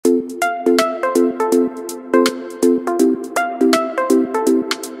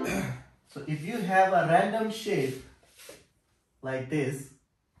have a random shape like this,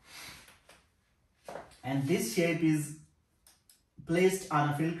 and this shape is placed on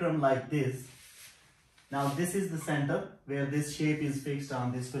a fulcrum like this. Now this is the center where this shape is fixed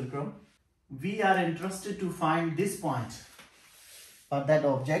on this fulcrum. We are interested to find this point for that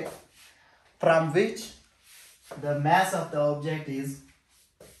object from which the mass of the object is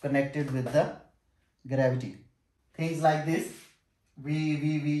connected with the gravity. Things like this,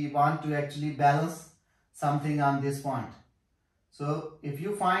 we want to actually balance something on this point. So if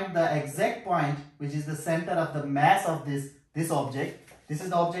you find the exact point which is the center of the mass of this object, this is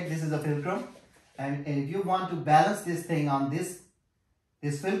the object, this is the fulcrum, and if you want to balance this thing on this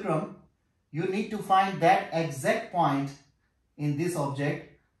fulcrum, you need to find that exact point in this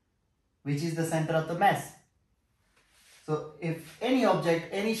object which is the center of the mass. So if any object,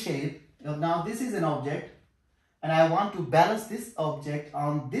 any shape, now this is an object and I want to balance this object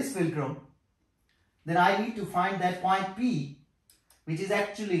on this fulcrum, then I need to find that point P, which is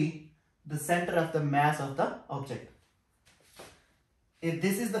actually the center of the mass of the object. If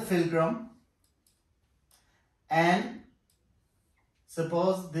this is the fulcrum and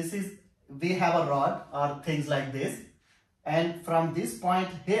suppose this is, we have a rod or things like this, and from this point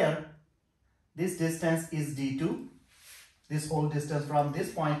here, this distance is d2, this whole distance from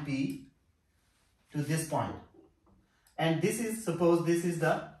this point P to this point. And this is, suppose this is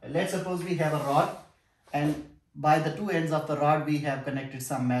the, let's suppose we have a rod and by the two ends of the rod we have connected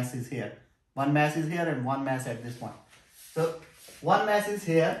some masses here. One mass is here and one mass at this point. So one mass is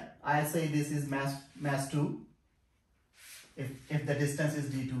here, I say this is mass 2 if the distance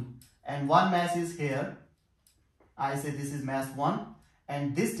is d2, and one mass is here, I say this is mass 1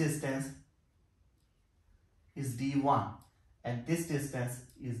 and this distance is d1 and this distance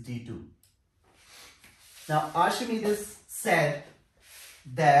is d2. Now Archimedes said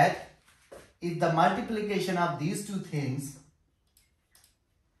that if the multiplication of these two things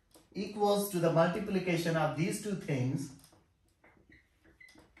equals to the multiplication of these two things,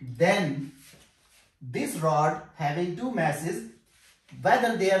 then this rod having two masses,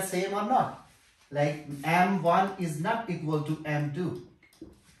 whether they are same or not, like m1 is not equal to m2.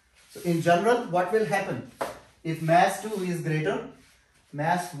 So in general, what will happen? If mass 2 is greater,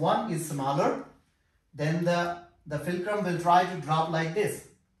 mass 1 is smaller, then the fulcrum will try to drop like this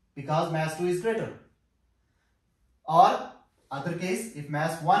because mass 2 is greater. Or other case, if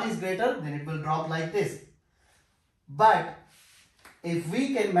mass 1 is greater, then it will drop like this. But if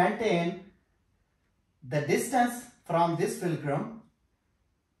we can maintain the distance from this fulcrum,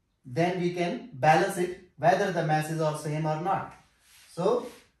 then we can balance it whether the masses are same or not. So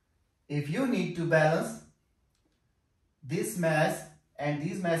if you need to balance this mass and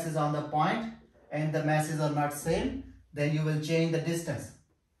these masses on the point and the masses are not same, then you will change the distance.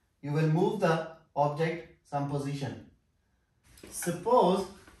 You will move the object some position. Suppose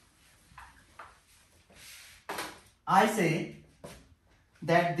I say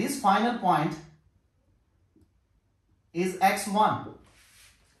that this final point is x1,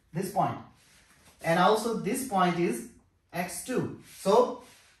 this point, and also this point is x2. So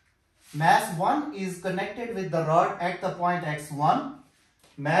mass 1 is connected with the rod at the point x1,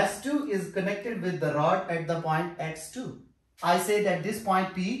 mass 2 is connected with the rod at the point x2. I say that this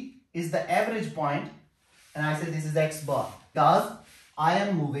point P is the average point and I say this is x bar because I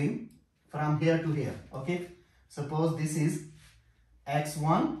am moving from here to here. Okay, suppose this is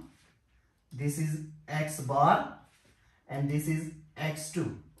x1, this is x bar and this is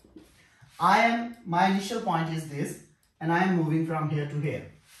x2. My initial point is this and I am moving from here to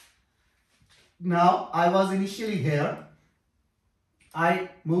here. Now I was initially here, I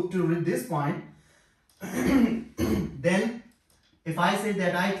moved to this point. Then if I say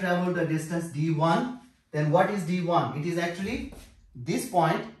that I traveled the distance d1, then what is d1? It is actually this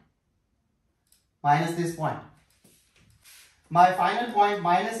point minus this point. My final point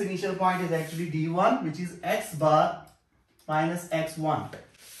minus initial point is actually d1, which is x bar minus x1.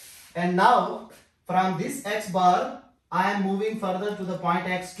 And now from this x bar I am moving further to the point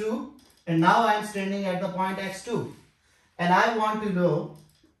x2, and now I am standing at the point x2 and I want to know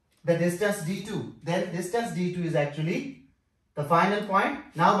the distance d2. Then distance d2 is actually the final point.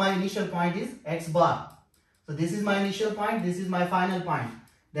 Now my initial point is x bar. So this is my initial point, this is my final point.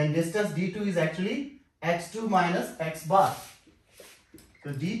 Then distance d2 is actually x2 minus x bar.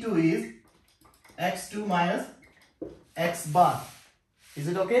 So d2 is x2 minus x bar. Is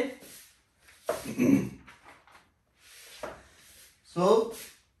it okay? So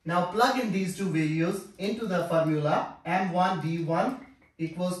now plug in these two values into the formula. m1 d1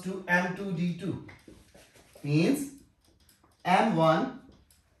 equals to m2 d2. Means m1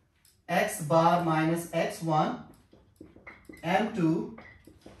 x bar minus x1 m2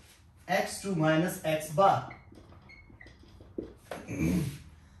 x2 minus x bar.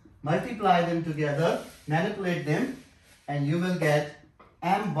 Multiply them together, manipulate them, and you will get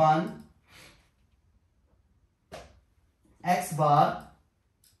m1 x bar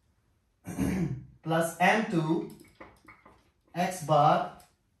plus m2 x bar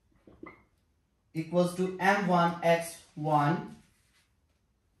equals to m1 x1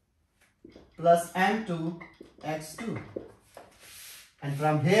 plus m2 x2. And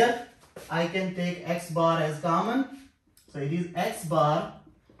from here I can take x bar as common. So it is x bar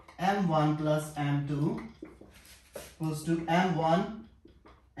m1 plus m2 equals to m1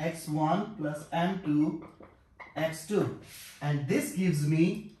 x1 plus m2 x2. And this gives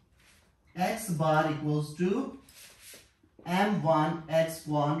me x bar equals to m1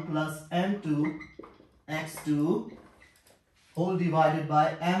 x1 plus m2 x2 whole divided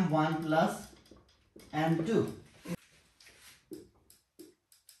by m1 plus m2.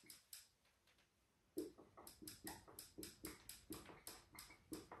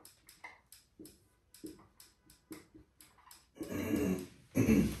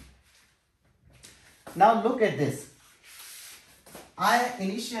 Now look at this.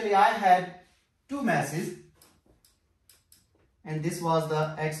 Initially I had two masses, and this was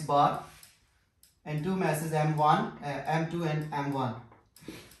the x bar, and two masses m1, m2 and m1.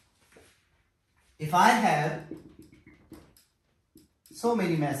 If I have so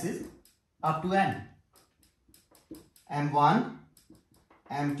many masses up to n, m1,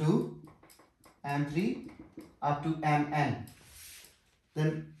 m2, m3 up to mn,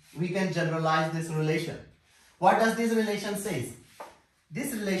 then we can generalize this relation. What does this relation say?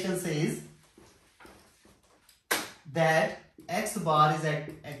 This relation says that x bar is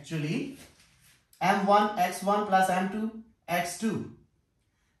actually m1 x1 plus m2 x2,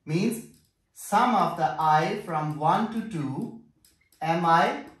 means sum of the I from 1 to 2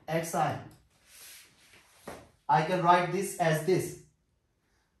 mi xi. I can write this as this.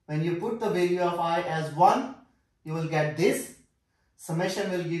 When you put the value of I as 1, you will get this. Summation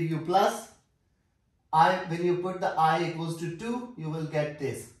will give you plus I. When you put the I equals to 2, you will get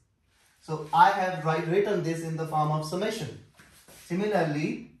this. So I have written this in the form of summation.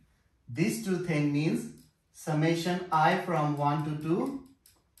 Similarly, these two things means summation I from 1 to 2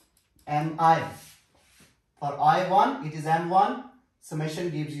 mi. For I1 it is m1, summation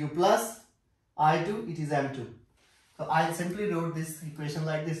gives you plus, I2 it is m2. So I simply wrote this equation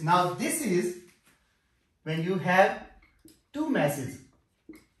like this. Now this is when you have two masses.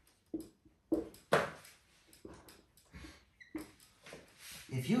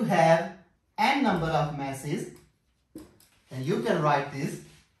 If you have n number of masses, then you can write this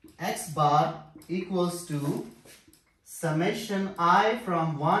x bar equals to summation I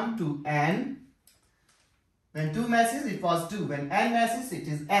from 1 to n. When two masses it was 2. When n masses it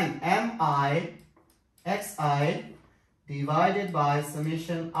is n. mi xi divided by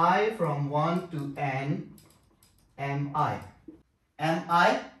summation I from 1 to n mi.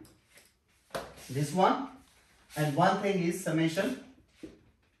 Mi, this one, and one thing is summation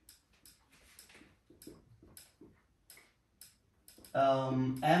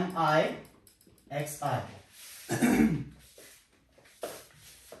mi xi.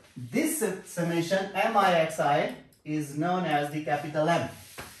 This summation mi xi is known as the capital M,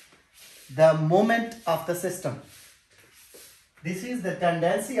 the moment of the system. This is the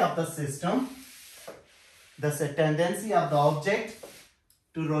tendency of the system, the tendency of the object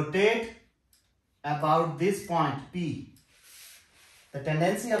to rotate about this point P. The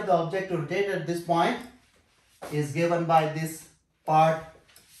tendency of the object to rotate at this point is given by this part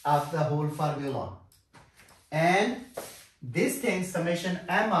of the whole formula. And this thing, summation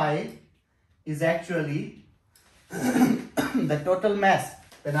mi, is actually the total mass.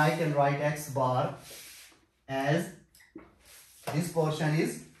 Then I can write x bar as this portion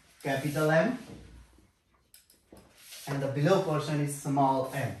is capital M and the below portion is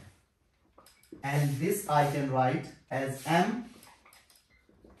small m. And this I can write as m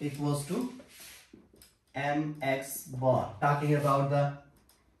equals to mx bar. Talking about the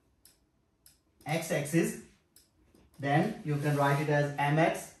x-axis, then you can write it as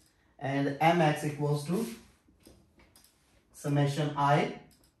mx, and mx equals to summation I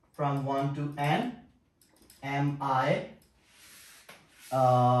from 1 to n mi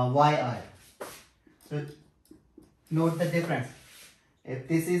yi. So note the difference. If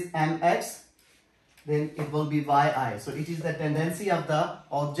this is mx, then it will be yi. So it is the tendency of the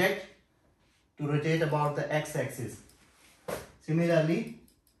object to rotate about the x-axis. Similarly,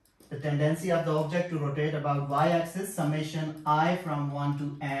 the tendency of the object to rotate about y-axis, summation I from 1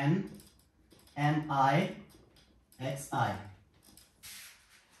 to n mi xi.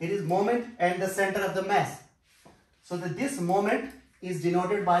 It is moment at the center of the mass. So that this moment is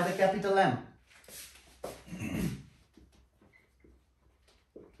denoted by the capital M.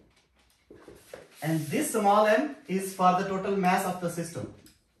 And this small m is for the total mass of the system.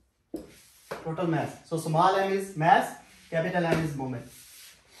 Total mass. So small m is mass, capital M is moment.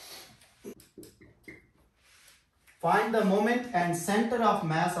 Find the moment and center of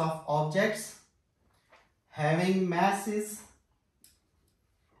mass of objects having masses.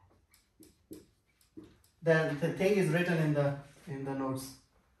 The thing is written in the notes.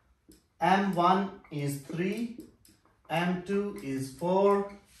 M1 is 3, M2 is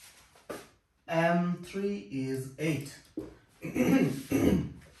 4, M3 is 8.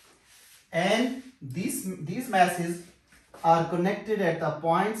 And these masses are connected at the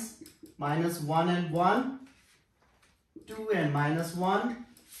points -1 and 1, 2 and -1,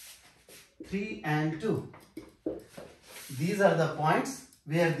 3 and 2. These are the points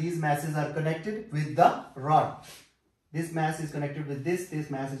where these masses are connected with the rod. This mass is connected with this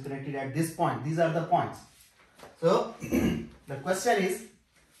mass is connected at this point. These are the points. So the question is,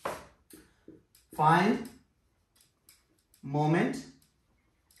 find moment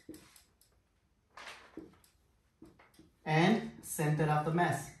and center of the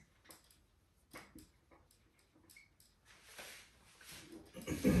mass.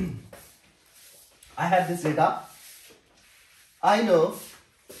 I have this data. I know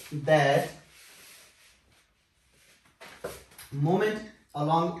that moment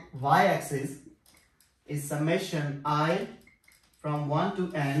along y-axis is summation I from 1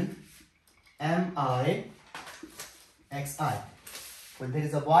 to n mi xi. When there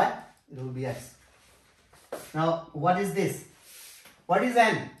is a y, it will be x. Now, what is this? What is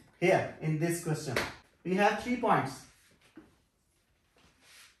n here in this question? We have 3 points.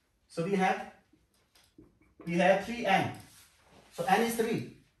 So we have 3n. So n is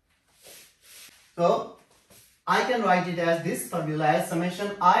 3. So I can write it as this formula as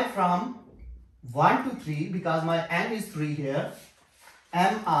summation I from 1 to 3, because my n is 3 here,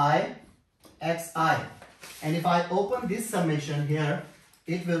 mi xi. And if I open this summation here,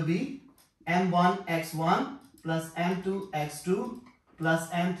 it will be m1 x1 plus m2 x2 plus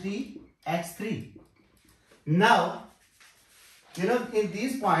m3 x3. Now, in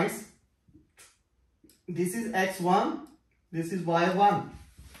these points, this is x1, this is y1,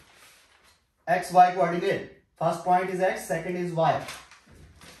 xy coordinate. First point is x, second is y.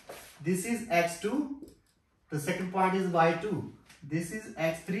 This is x2, the second point is y2. This is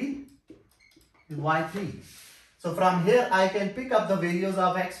x3, is y3. So from here I can pick up the values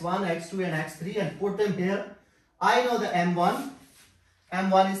of x1, x2 and x3 and put them here. I know the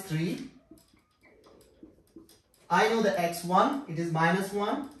m1 is 3. I know the x1, it is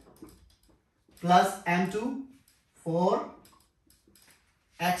 -1, plus m2, 4,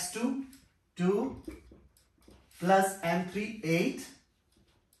 x2, 2, plus m3, 8,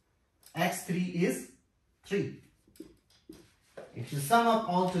 x3 is 3. If you sum up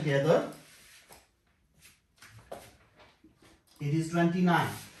all together, it is 29.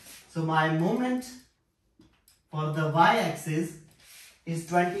 So my moment for the y-axis is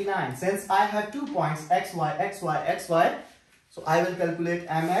 29. Since I have 2 points, xy, xy, xy, so I will calculate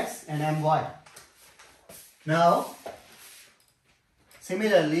mx and my. Now,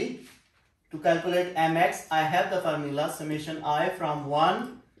 similarly, to calculate mx, I have the formula summation I from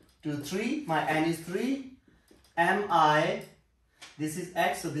 1 to 3. My n is 3. mi, this is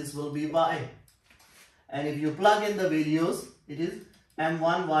x, so this will be y. And if you plug in the values, it is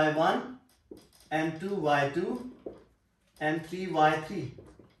m1 y1, m2 y2, m3 y3.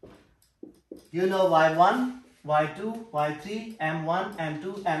 You know y1, y2, y3, m1,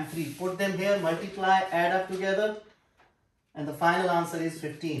 m2, m3. Put them here, multiply, add up together, and the final answer is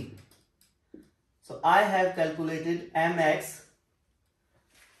 15. So I have calculated mx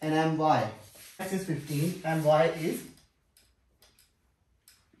and my. X is 15, my is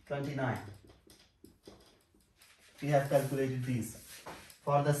 29. We have calculated these.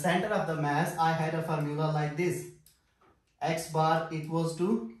 For the center of the mass, I had a formula like this. X bar equals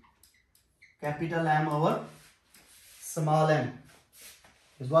to capital M over small m.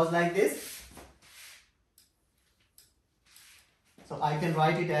 It was like this. So I can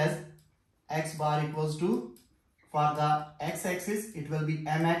write it as X bar equals to, for the x-axis, it will be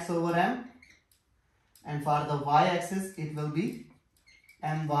mx over m. And for the y-axis, it will be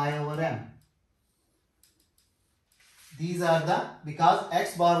my over m. These are because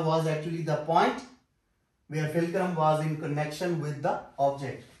x bar was actually the point where fulcrum was in connection with the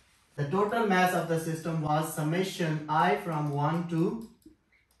object. The total mass of the system was summation I from 1 to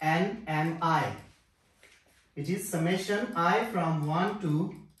NMI, which is summation I from 1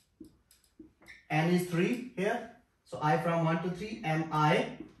 to N is 3 here. So I from 1 to 3 Mi,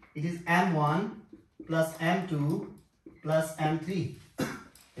 it is M1 plus M2 plus M3.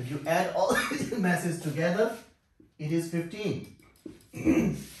 If you add all these masses together, it is 15.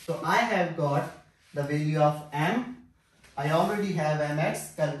 So I have got the value of M. I already have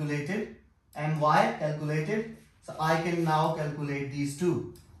Mx calculated, My calculated. So I can now calculate these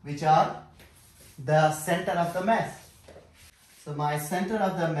two, which are the center of the mass. So my center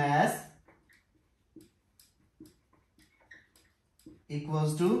of the mass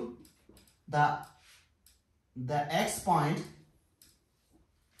equals to the X point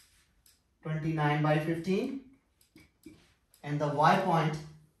 29 by 15 and the Y point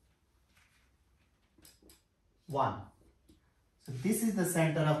 1. So this is the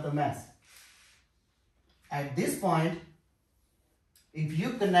center of the mass. At this point, if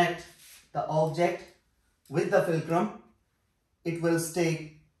you connect the object with the fulcrum, it will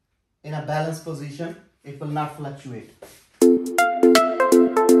stay in a balanced position. It will not fluctuate.